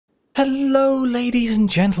Hello ladies and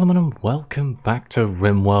gentlemen and welcome back to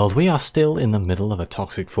RimWorld. We are still in the middle of a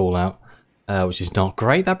toxic fallout, which is not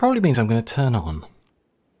great. That probably means I'm going to turn on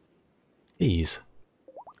these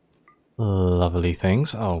lovely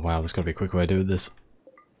things. Oh wow, there's got to be a quicker way to do this.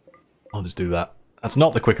 I'll just do that. That's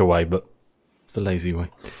not the quicker way, but it's the lazy way.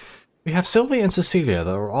 We have Sylvia and Cecilia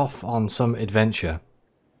that are off on some adventure.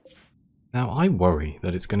 Now I worry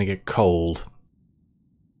that it's going to get cold.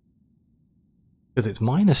 Because it's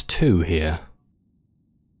 -2 here.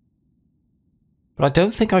 But I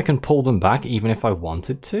don't think I can pull them back even if I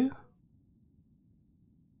wanted to.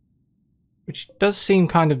 Which does seem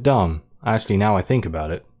kind of dumb. Actually, now I think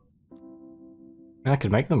about it. I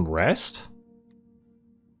could make them rest?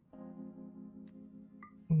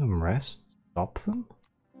 Make them rest? Stop them?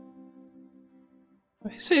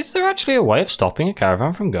 Is there actually a way of stopping a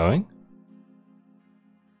caravan from going?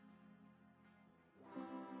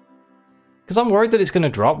 Because I'm worried that it's going to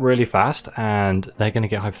drop really fast and they're going to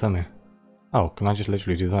get hypothermia. Oh, can I just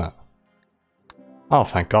literally do that? Oh,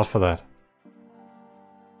 thank God for that.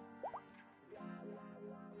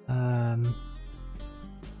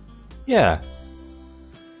 Yeah.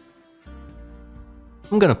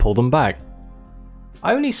 I'm going to pull them back.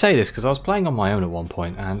 I only say this because I was playing on my own at one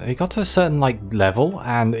point and it got to a certain level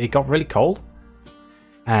and it got really cold.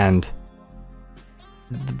 And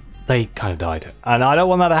they kind of died. And I don't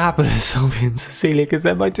want that to happen to Sylvia and Cecilia because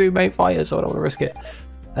they're my two main fighters, so I don't want to risk it.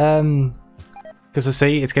 Because I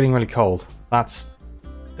see it's getting really cold. That's...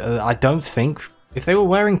 I don't think... If they were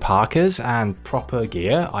wearing parkas and proper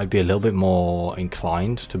gear, I'd be a little bit more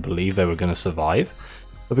inclined to believe they were going to survive.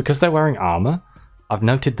 But because they're wearing armor, I've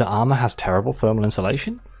noted that armor has terrible thermal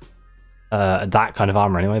insulation. That kind of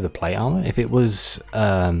armor anyway, the plate armor. If it was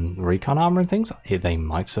recon armor and things, they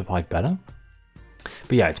might survive better.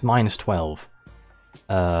 But yeah, it's -12.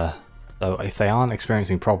 So if they aren't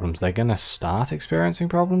experiencing problems, they're going to start experiencing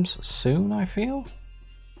problems soon, I feel.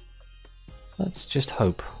 Let's just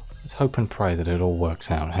hope. Let's hope and pray that it all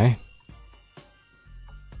works out, hey?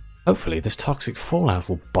 Hopefully this toxic fallout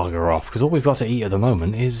will bugger off, because all we've got to eat at the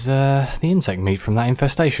moment is the insect meat from that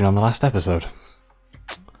infestation on the last episode.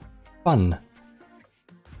 Fun.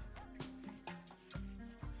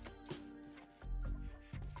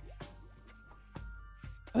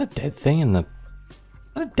 Is that a dead thing in the... Is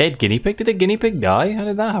that a dead guinea pig? Did a guinea pig die? How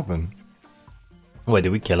did that happen? Oh, wait,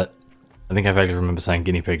 did we kill it? I think I vaguely remember saying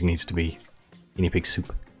guinea pig needs to be guinea pig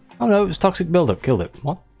soup. Oh no, it was toxic buildup. Killed it.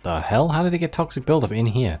 What the hell? How did it get toxic buildup in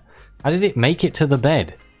here? How did it make it to the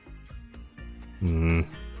bed?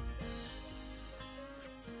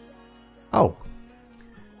 Oh.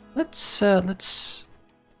 Let's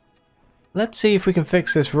see if we can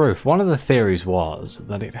fix this roof. One of the theories was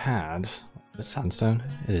that it had... Is it sandstone?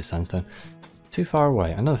 It is sandstone. Too far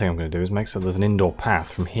away. Another thing I'm going to do is make so there's an indoor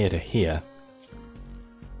path from here to here.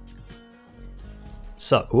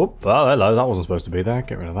 So, whoop, oh hello, that wasn't supposed to be there.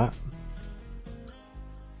 Get rid of that.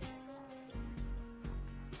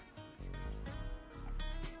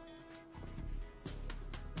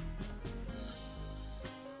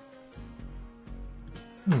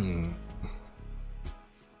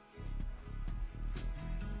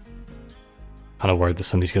 Kind of worried that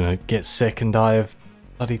somebody's going to get sick and die of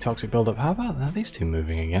bloody toxic buildup. How about these two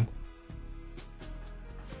moving again?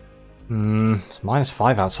 It's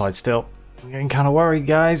 -5 outside still. I'm getting kind of worried,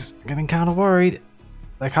 guys. I'm getting kind of worried.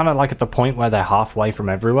 They're kind of like at the point where they're halfway from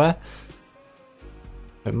everywhere.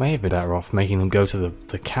 It may be better off making them go to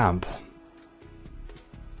the camp.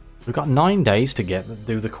 We've got 9 days to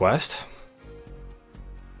do the quest.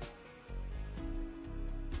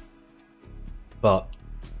 But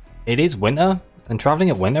it is winter, and traveling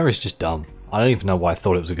at winter is just dumb. I don't even know why I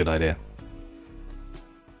thought it was a good idea.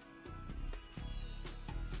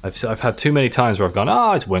 I've had too many times where I've gone,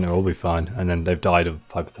 oh, it's winter, we'll be fine. And then they've died of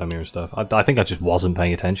hypothermia and stuff. I think I just wasn't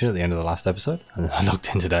paying attention at the end of the last episode. And then I looked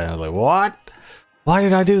in today and I was like, what? Why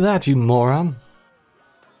did I do that, you moron?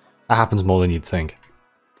 That happens more than you'd think.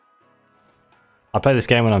 I play this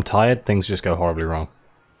game when I'm tired, things just go horribly wrong.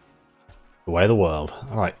 The way of the world.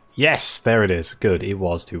 Alright, yes, there it is. Good, it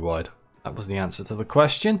was too wide. That was the answer to the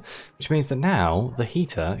question, which means that now the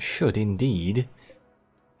heater should indeed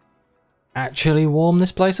actually warm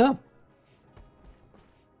this place up.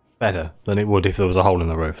 Better than it would if there was a hole in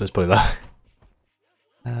the roof, let's put it that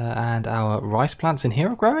way. And our rice plants in here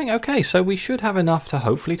are growing. Okay, so we should have enough to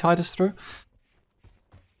hopefully tide us through.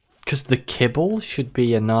 Because the kibble should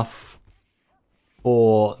be enough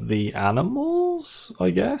for the animals,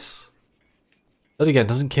 I guess. But again,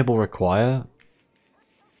 doesn't kibble require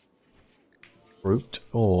fruit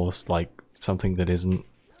or like something that isn't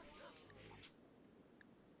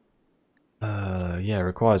Yeah, it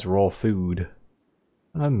requires raw food.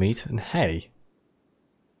 Meat and hay.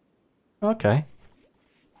 Okay.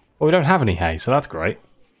 Well, we don't have any hay, so that's great.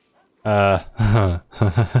 I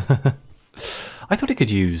thought it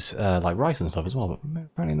could use, like, rice and stuff as well, but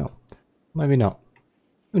apparently not. Maybe not.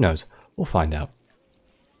 Who knows? We'll find out.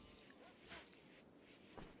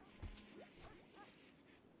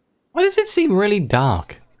 Why does it seem really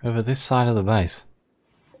dark over this side of the base?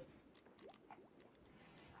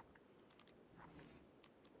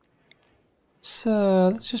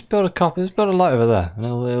 Let's just build a copper. Let's build a light over there, and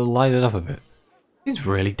it'll light it up a bit. It's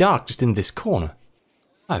really dark just in this corner.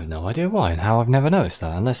 I have no idea why and how I've never noticed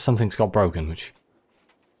that, unless something's got broken, which...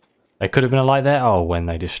 There could have been a light there? Oh, when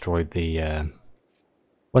they destroyed the...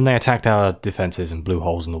 When they attacked our defences and blew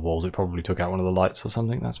holes in the walls, it probably took out one of the lights or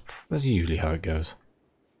something. That's usually how it goes.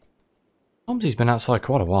 Tomsy's been outside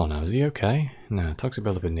quite a while now. Is he okay? No, toxic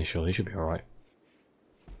buildup initial. He should be alright.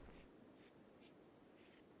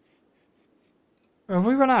 Have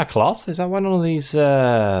we run out of cloth? Is that when all of these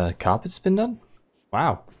carpets have been done?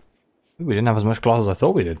 Wow. We didn't have as much cloth as I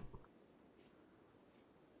thought we did.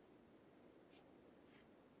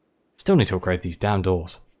 Still need to upgrade these damn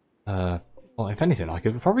doors. Well, if anything, I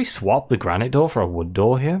could probably swap the granite door for a wood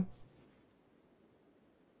door here.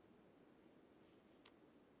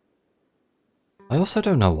 I also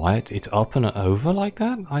don't know why it's up and over like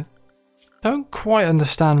that. I don't quite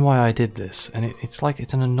understand why I did this. And it's like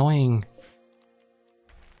it's an annoying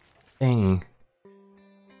thing.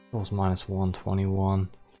 Doors minus 121.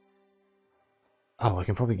 Oh, I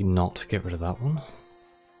can probably not get rid of that one.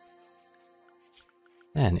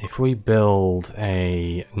 Then, if we build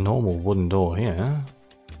a normal wooden door here,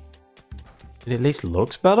 it at least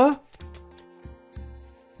looks better?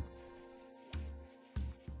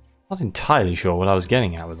 Not entirely sure what I was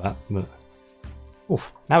getting at with that, but...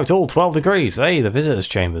 Oof, now it's all 12 degrees! Hey, the visitors'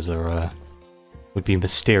 chambers are, would be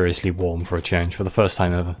mysteriously warm for a change, for the first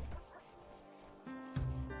time ever.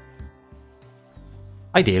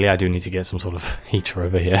 Ideally, I do need to get some sort of heater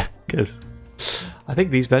over here, because I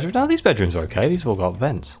think these bedrooms... No, these bedrooms are okay. These have all got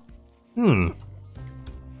vents. Yeah,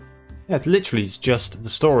 it's literally just the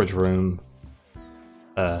storage room,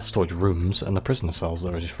 storage rooms, and the prisoner cells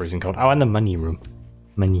that are just freezing cold. Oh, and the money room.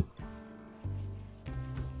 Money.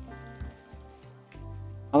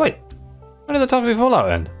 Oh, wait. When did the toxic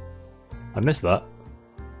fallout end? I missed that.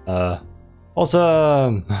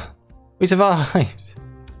 Awesome! We survived!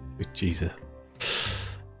 Jesus.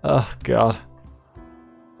 Oh, God.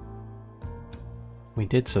 We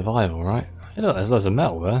did survive, alright. Hey, look, there's loads of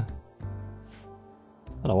metal there.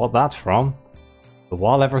 I don't know what that's from. But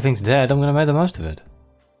while everything's dead, I'm going to make the most of it.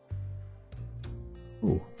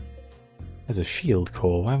 Ooh. There's a shield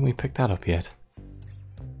core. Why haven't we picked that up yet?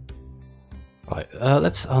 Right,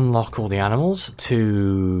 let's unlock all the animals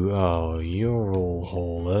to... Oh, you're all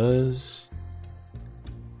haulers.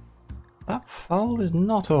 That foal is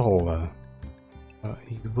not a hauler.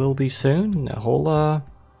 You will be soon. Hauler.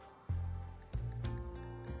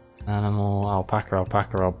 Animal, alpaca,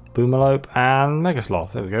 boomalope, and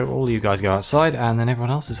megasloth. There we go. All you guys go outside, and then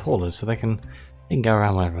everyone else is haulers, so they can go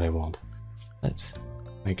around whenever they want. Let's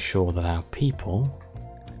make sure that our people...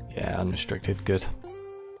 Yeah, unrestricted. Good.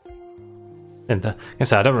 And like I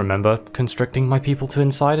said, I don't remember constricting my people to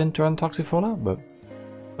inside and run toxic fallout, but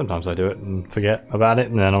sometimes I do it and forget about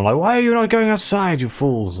it, and then I'm like, why are you not going outside, you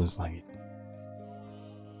fools? And it's like...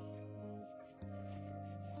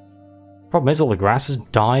 Problem is, all the grass has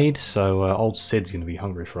died, so old Sid's going to be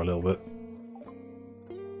hungry for a little bit.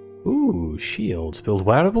 Ooh, shields. Build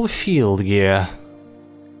wearable shield gear.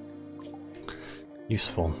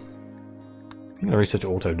 Useful. I'm going to research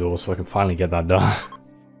auto doors so I can finally get that done.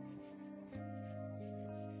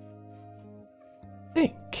 I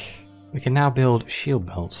think we can now build shield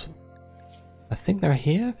belts. I think they're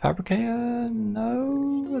here. Fabricator?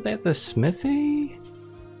 No? Are they at the smithy?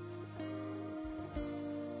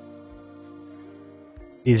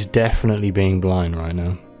 He's definitely being blind right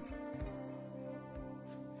now.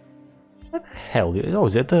 What the hell? Oh,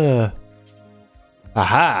 is it the...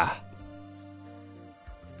 Aha!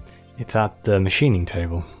 It's at the machining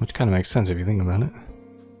table, which kind of makes sense if you think about it.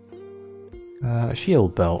 A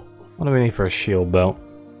shield belt. What do we need for a shield belt?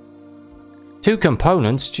 2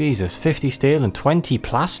 components? Jesus, 50 steel and 20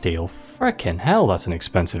 plasteel. Frickin' hell, that's an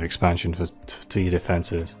expensive expansion to your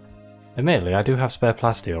defenses. Admittedly, I do have spare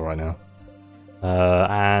plasteel right now.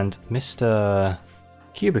 And Mr.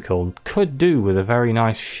 Cubicle could do with a very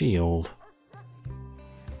nice shield.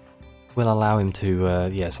 Will allow him to,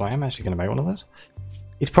 yeah, so I am actually going to make one of those.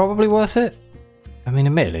 It's probably worth it. I mean,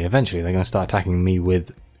 admittedly, eventually they're going to start attacking me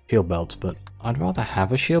with shield belts, but I'd rather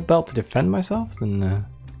have a shield belt to defend myself than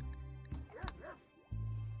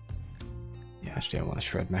actually I want to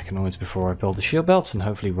shred mechanoids before I build the shield belts, and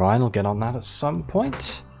hopefully Ryan will get on that at some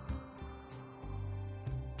point.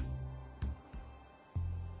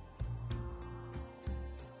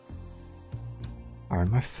 Alright,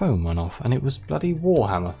 my phone went off, and it was bloody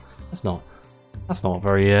Warhammer. That's not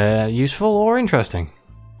very useful or interesting.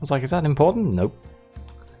 I was like, is that important? Nope.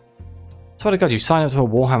 Swear to God, you sign up to a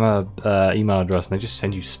Warhammer email address and they just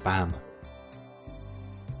send you spam.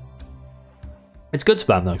 It's good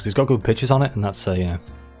spam though, because it's got good pictures on it, and that's you know,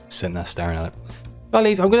 sitting there staring at it.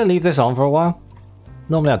 I'm going to leave this on for a while.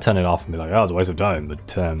 Normally I'd turn it off and be like, oh, it's a waste of time,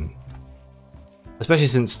 but especially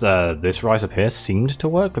since this rise up here seemed to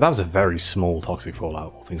work, but that was a very small toxic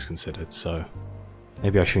fallout, all things considered, so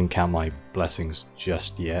maybe I shouldn't count my blessings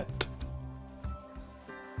just yet.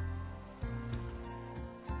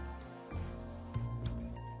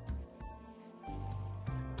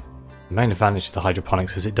 The main advantage to the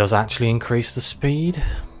hydroponics is it does actually increase the speed.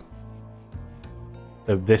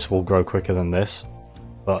 So this will grow quicker than this,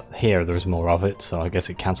 but here there is more of it, so I guess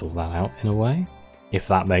it cancels that out in a way, if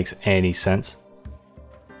that makes any sense.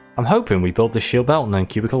 I'm hoping we build this shield belt and then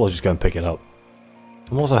Cubicle will just go and pick it up.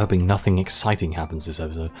 I'm also hoping nothing exciting happens this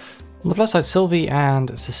episode. On the plus side, Sylvie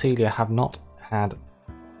and Cecilia have not had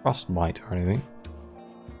frostbite or anything.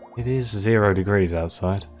 It is 0 degrees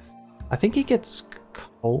outside. I think it gets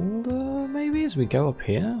colder, maybe, as we go up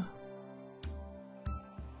here?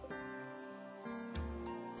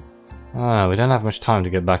 Ah, we don't have much time to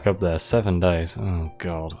get back up there. 7 days. Oh,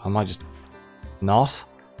 God. I might just not.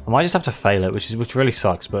 I might just have to fail it, which really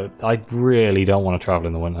sucks, but I really don't want to travel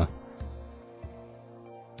in the winter.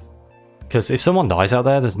 Because if someone dies out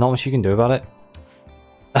there, there's not much you can do about it.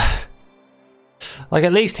 Like,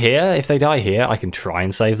 at least here, if they die here, I can try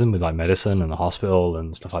and save them with, like, medicine and the hospital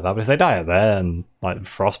and stuff like that. But if they die out there and, like,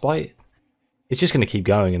 frostbite, it's just going to keep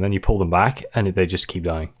going. And then you pull them back, and they just keep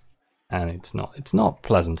dying. And it's not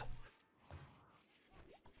pleasant.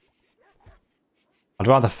 I'd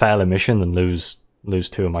rather fail a mission than lose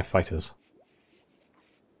 2 of my fighters.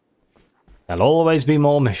 There'll always be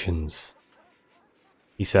more missions,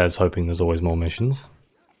 he says, hoping there's always more missions.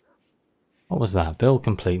 What was that? Build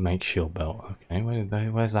complete, make shield belt. Okay,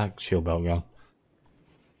 where's that shield belt gone?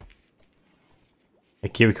 Hey,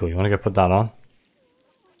 Cubicle, you want to go put that on?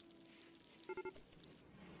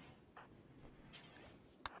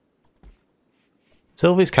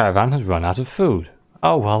 Sylvie's caravan has run out of food.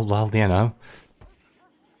 Oh, well, you know.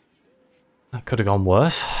 That could have gone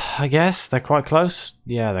worse, I guess. They're quite close.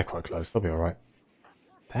 Yeah, they're quite close. They'll be alright.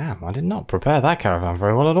 Damn, I did not prepare that caravan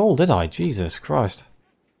very well at all, did I? Jesus Christ.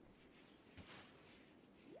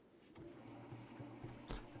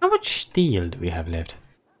 How much steel do we have left?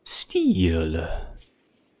 Steel.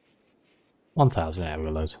 1,000. Yeah, we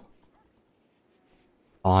got loads.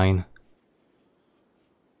 Fine.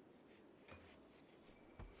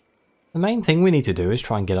 The main thing we need to do is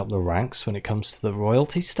try and get up the ranks when it comes to the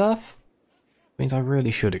royalty stuff. Means I really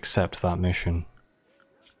should accept that mission.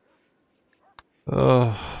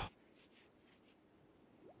 Ugh.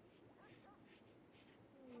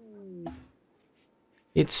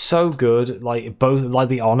 It's so good, like both, like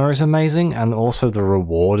the honor is amazing and also the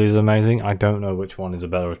reward is amazing. I don't know which one is a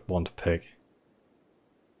better one to pick.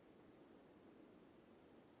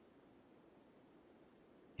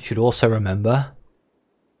 You should also remember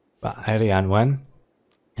that Aneurin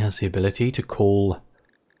has the ability to call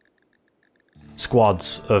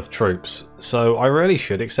squads of troops, so I really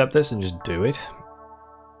should accept this and just do it.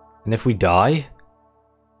 And if we die,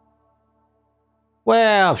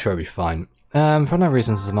 well, I'm sure it'll be fine. For no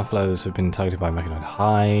reasons, the Muffaloes have been targeted by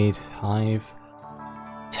Mechanoid Hive.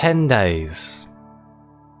 10 days.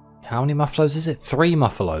 How many Muffaloes is it? 3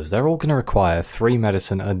 Muffalos. They're all going to require 3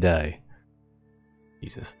 medicine a day.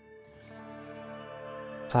 Jesus.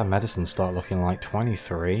 Let's have medicine start looking like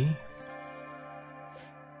 23.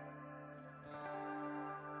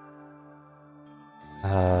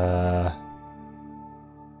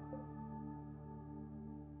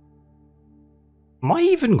 Am I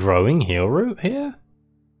even growing heal root here?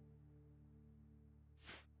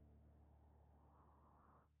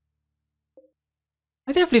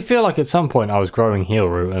 I definitely feel like at some point I was growing heal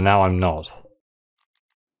root and now I'm not.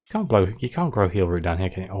 You can't grow heal root down here,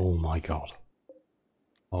 can you? Oh my god.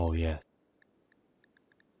 Oh yeah.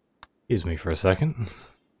 Excuse me for a second.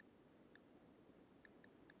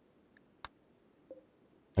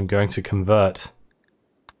 I'm going to convert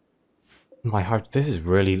my heart. This is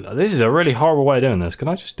a really horrible way of doing this. Can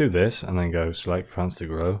I just do this and then go select plants to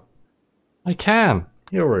grow? I can.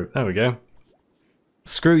 Heal root. There we go.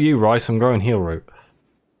 Screw you, rice. I'm growing heal root.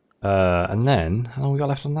 And then how long we got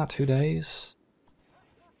left on that? 2 days.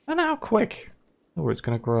 And how quick? Oh, it's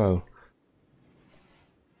going to grow.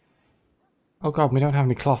 Oh god, we don't have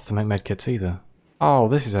any cloth to make medkits either. Oh,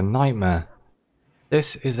 this is a nightmare.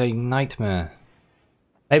 This is a nightmare.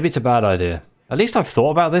 Maybe it's a bad idea. At least I've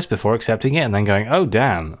thought about this before accepting it and then going, oh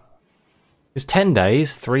damn. It's 10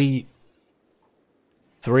 days, 3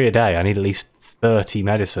 a day. I need at least 30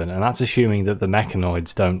 medicine, and that's assuming that the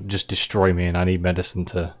mechanoids don't just destroy me and I need medicine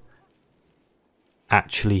to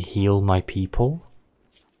actually heal my people.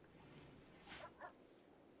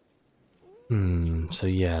 So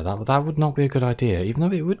yeah, that would not be a good idea, even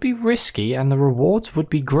though it would be risky and the rewards would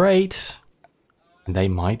be great. And they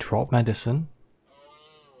might drop medicine.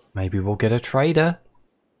 Maybe we'll get a trader.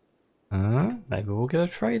 Maybe we'll get a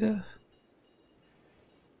trader.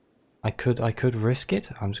 I could risk it.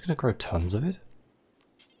 I'm just gonna grow tons of it.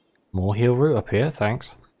 More heal root up here,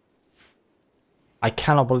 thanks. I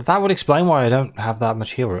cannot believe that would explain why I don't have that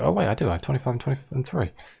much heal root. Oh wait, I do. I have 25 and 20 and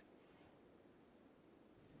 3.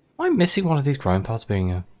 Am I missing one of these growing pods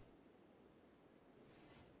being a...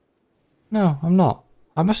 No, I'm not.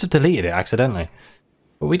 I must have deleted it accidentally.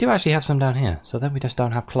 But we do actually have some down here, so then we just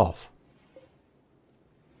don't have cloth.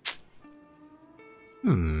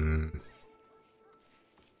 We'll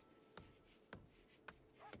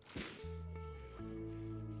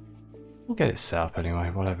get it set up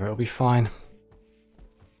anyway, whatever, it'll be fine.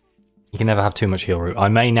 You can never have too much heal root. I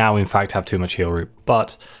may now in fact have too much heal root,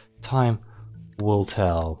 but time will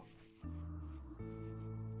tell.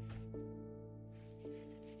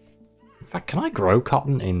 In fact, can I grow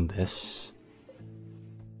cotton in this?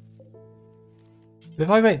 If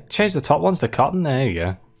I change the top ones to cotton, there you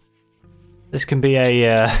go. This can be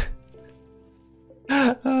a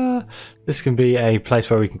this can be a place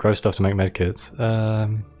where we can grow stuff to make medkits.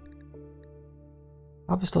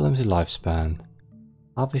 Harvest a limited lifespan.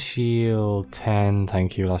 Harvest shield 10,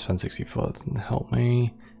 thank you. Lifespan 64, that doesn't help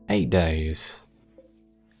me. 8 days.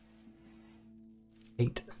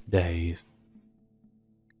 8 days.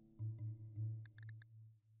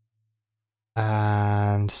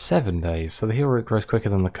 And 7 days, so the heal root grows quicker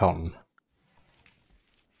than the cotton.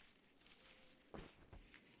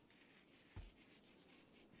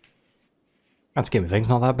 Grand scheme of things,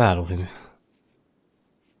 not that bad, I think.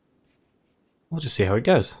 We'll just see how it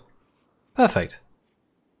goes. Perfect.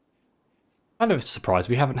 Kind of surprised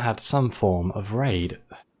we haven't had some form of raid.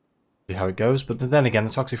 See how it goes, but then again,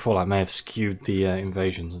 the toxic fallout may have skewed the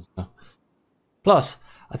invasions and stuff. Plus,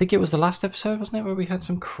 I think it was the last episode, wasn't it, where we had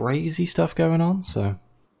some crazy stuff going on, so...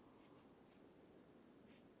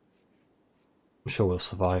 I'm sure we'll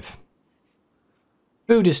survive.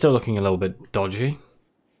 Food is still looking a little bit dodgy.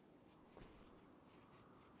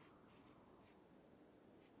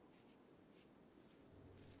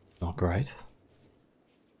 Not great.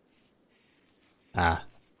 Ah.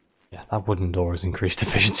 Yeah, that wooden door has increased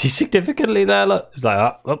efficiency significantly there, look. It's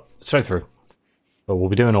like, oh, straight through. But we'll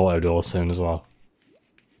be doing auto doors soon as well.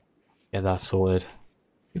 Get that sorted.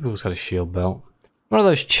 People's got a shield belt. One of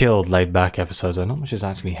those chilled, laid-back episodes where not much is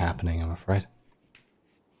actually happening, I'm afraid.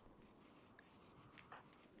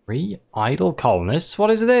 3 idle colonists?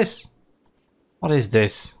 What is this? What is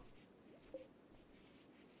this?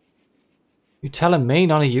 You telling me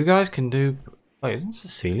none of you guys can do... Wait, isn't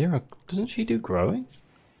Cecilia... Doesn't she do growing?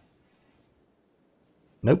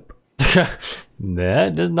 Nope. No,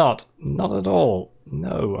 it does not. Not at all.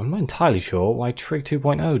 No, I'm not entirely sure why Trig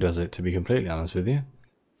 2.0 does it, to be completely honest with you.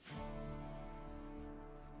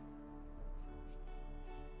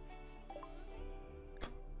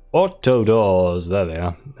 Auto doors, there they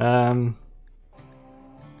are.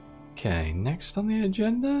 Okay, next on the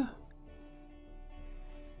agenda.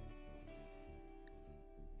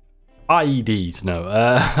 IEDs,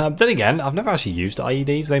 no. Then again, I've never actually used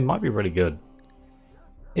IEDs. They might be really good.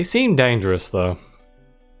 They seem dangerous, though.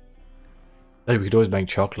 Hey, we could always make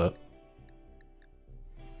chocolate.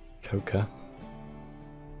 Coca.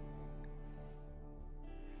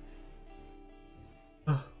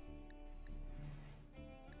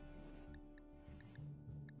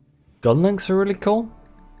 Gun links are really cool.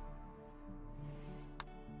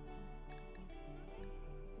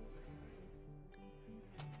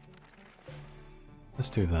 Let's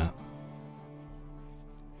do that.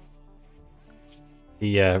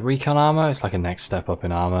 The recon armor is like a next step up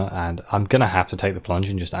in armor, and I'm gonna have to take the plunge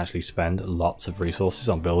and just actually spend lots of resources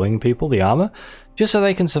on building people the armor, just so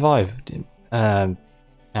they can survive. And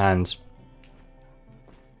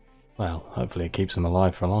well, hopefully it keeps them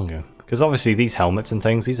alive for longer. Because obviously these helmets and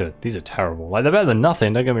things, these are terrible. Like, they're better than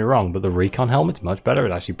nothing, don't get me wrong, but the recon helmet's much better.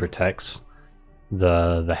 It actually protects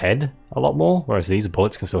the head a lot more, whereas these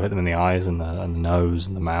bullets can still hit them in the eyes and the nose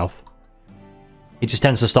and the mouth. It just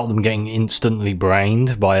tends to stop them getting instantly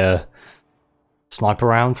brained by a sniper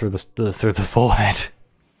round through the forehead.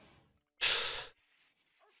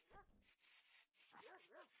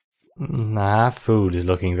 Nah, food is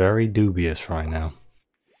looking very dubious right now.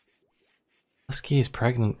 Husky is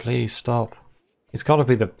pregnant, please stop. It's gonna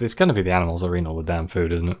be the animals that are eating all the damn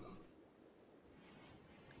food, isn't it?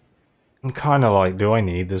 I'm kinda like, do I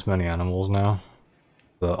need this many animals now?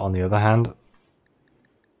 But on the other hand,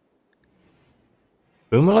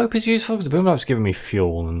 Boomalope is useful because the Boomalope's giving me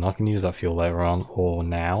fuel and I can use that fuel later on or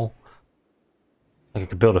now. Like I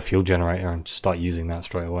could build a fuel generator and start using that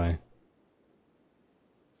straight away.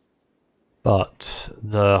 But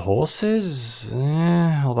the horses,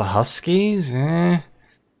 or the huskies, because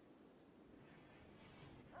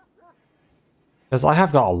I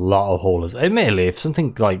have got a lot of haulers. Admittedly,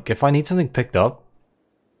 if I need something picked up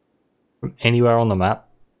from anywhere on the map,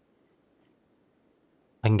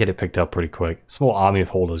 I can get it picked up pretty quick. A small army of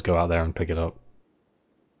haulers go out there and pick it up.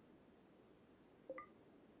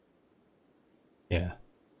 Yeah.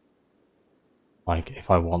 Like, if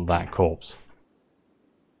I want that corpse.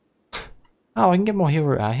 Oh, I can get more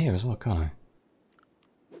hero out here as well, can't I?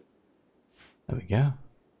 There we go.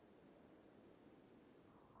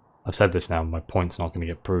 I've said this now, my point's not going to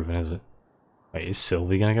get proven, is it? Wait, is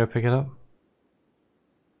Sylvie going to go pick it up?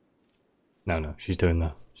 No, she's doing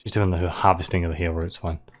the harvesting of the hero, it's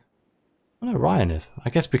fine. Oh no, Ryan is. I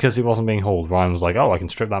guess because he wasn't being hauled, Ryan was like, oh, I can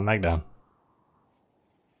strip that meg down.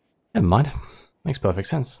 Never mind. Makes perfect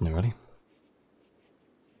sense, doesn't it, really?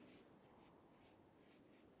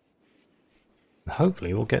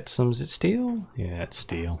 Hopefully we'll get some... Is it steel? Yeah, it's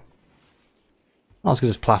steel. Not as good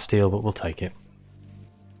as plasteel, but we'll take it.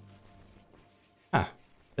 Ah,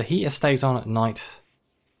 the heater stays on at night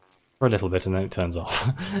for a little bit and then it turns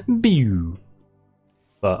off. Bew!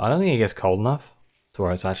 But I don't think it gets cold enough to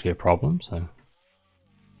where it's actually a problem, so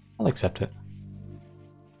I'll accept it.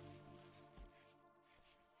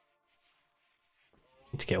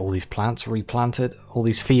 Need to get all these plants replanted, all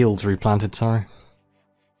these fields replanted, sorry.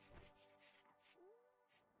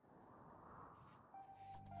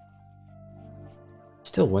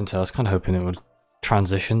 Still winter. I was kind of hoping it would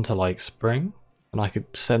transition to like spring and I could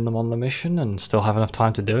send them on the mission and still have enough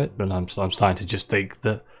time to do it, but I'm starting to just think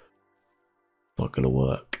that it's not going to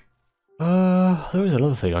work. There is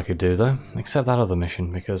another thing I could do though, except that other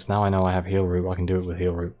mission, because now I know I have heal root, I can do it with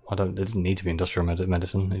heal root. It doesn't need to be industrial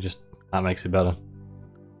medicine, that makes it better.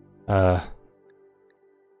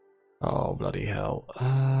 Oh bloody hell.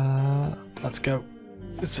 Let's go.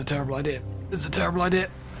 This is a terrible idea.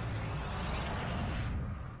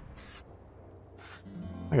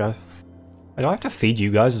 Hi guys. Do I have to feed you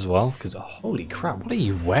guys as well? Because holy crap, what are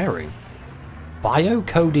you wearing?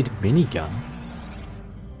 Bio-coded minigun?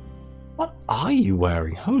 What are you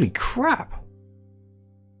wearing? Holy crap!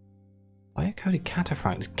 Bio-coded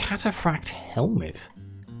cataphract helmet.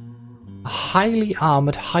 A highly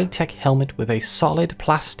armoured high-tech helmet with a solid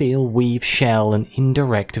plasteel weave shell and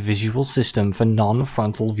indirect visual system for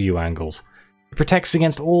non-frontal view angles. It protects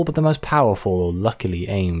against all but the most powerful or luckily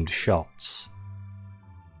aimed shots.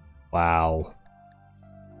 Wow.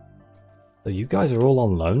 So you guys are all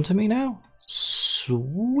on loan to me now?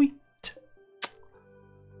 Sweet.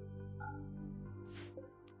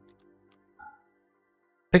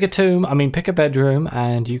 Pick a tomb, pick a bedroom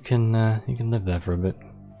and you can live there for a bit.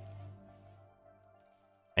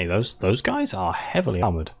 Hey, those guys are heavily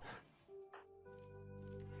armored.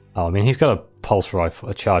 Oh, he's got a pulse rifle,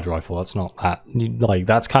 a charge rifle. That's not that.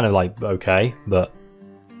 That's kind of like okay, but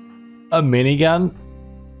a minigun?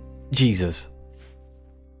 Jesus.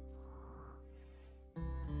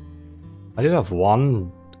 I do have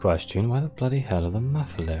one question. Where the bloody hell are the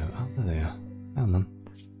Muffalo? Oh, there they are. Found them.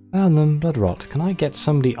 Found them. Blood rot. Can I get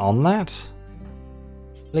somebody on that?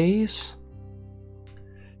 Please?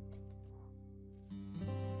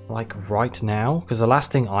 Like right now? Because the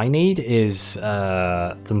last thing I need is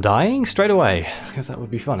them dying straight away. Because that would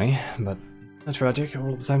be funny, but tragic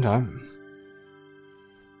all at the same time.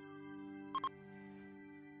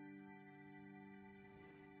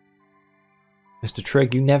 Mr.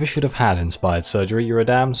 Trigg, you never should have had inspired surgery. You're a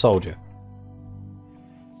damn soldier.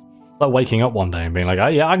 Like waking up one day and being like, oh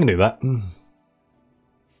yeah, I can do that.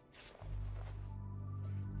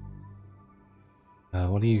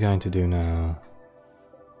 What are you going to do now?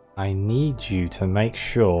 I need you to make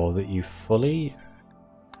sure that you fully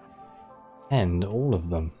end all of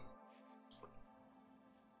them.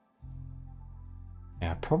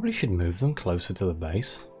 Yeah, I probably should move them closer to the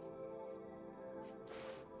base.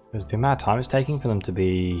 Because the amount of time it's taking for them to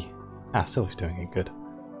be... still he's doing it good.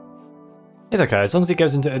 It's okay, as long as it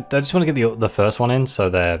goes into... I just want to get the first one in so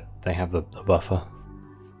they have the buffer.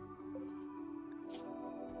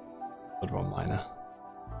 Blood Rot Miner.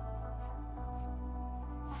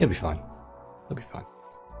 He'll be fine. He'll be fine.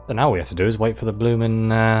 So now all we have to do is wait for the bloomin'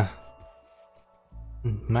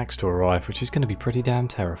 Max to arrive, which is going to be pretty damn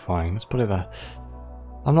terrifying. Let's put it there.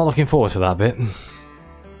 I'm not looking forward to that bit.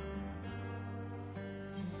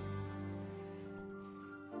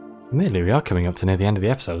 Admittedly, we are coming up to near the end of the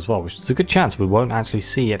episode as well, which is a good chance we won't actually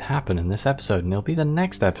see it happen in this episode, and it'll be the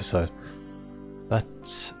next episode.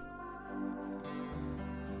 But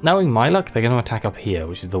knowing my luck, they're going to attack up here,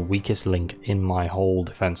 which is the weakest link in my whole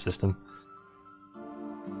defense system.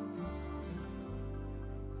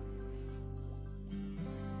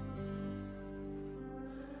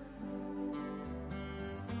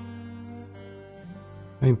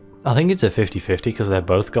 I mean, I think it's a 50-50 because they've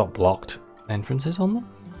both got blocked entrances on them.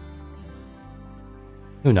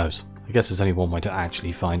 Who knows? I guess there's only one way to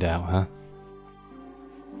actually find out, huh?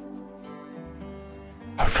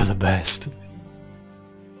 Hope for the best.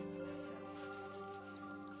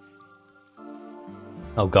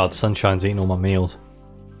 Oh god, Sunshine's eating all my meals.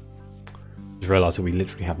 Just realised that we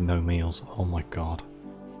literally have no meals. Oh my god.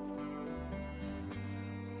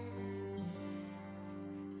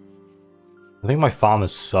 I think my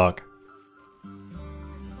farmers suck.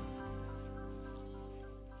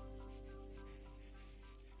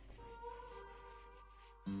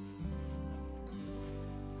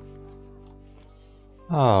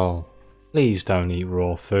 Oh, please don't eat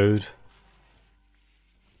raw food.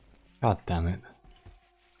 God damn it.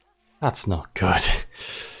 That's not good.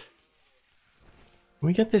 Can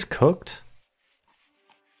we get this cooked?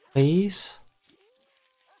 Please?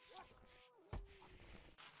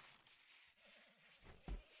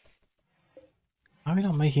 Why are we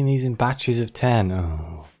not making these in batches of 10?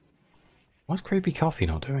 Oh. Why's Creepy Coffee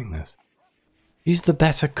not doing this? He's the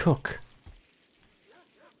better cook.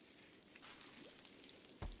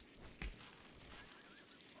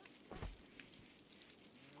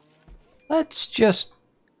 Let's just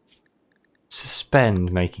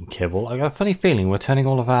suspend making kibble. I got a funny feeling we're turning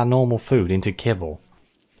all of our normal food into kibble.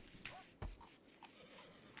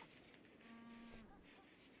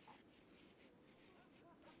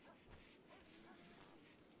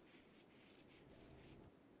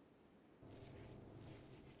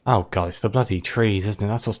 Oh god, it's the bloody trees, isn't it?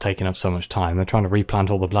 That's what's taking up so much time. They're trying to replant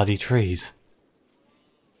all the bloody trees.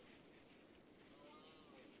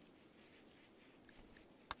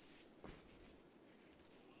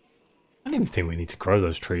 I don't even think we need to grow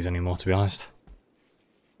those trees anymore, to be honest.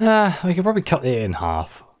 We could probably cut it in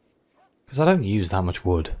half. Because I don't use that much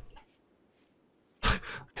wood.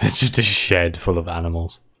 It's just a shed full of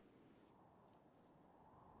animals.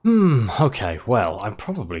 Okay, well, I'm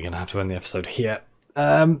probably going to have to end the episode here.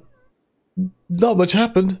 Not much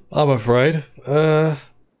happened, I'm afraid. But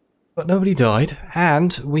nobody died,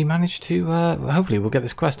 and we managed to, hopefully we'll get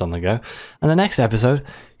this quest on the go. And the next episode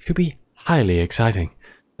should be highly exciting.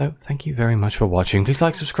 So, thank you very much for watching. Please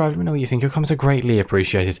like, subscribe, let me know what you think. Your comments are greatly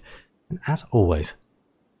appreciated. And as always,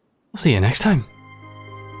 I'll see you next time.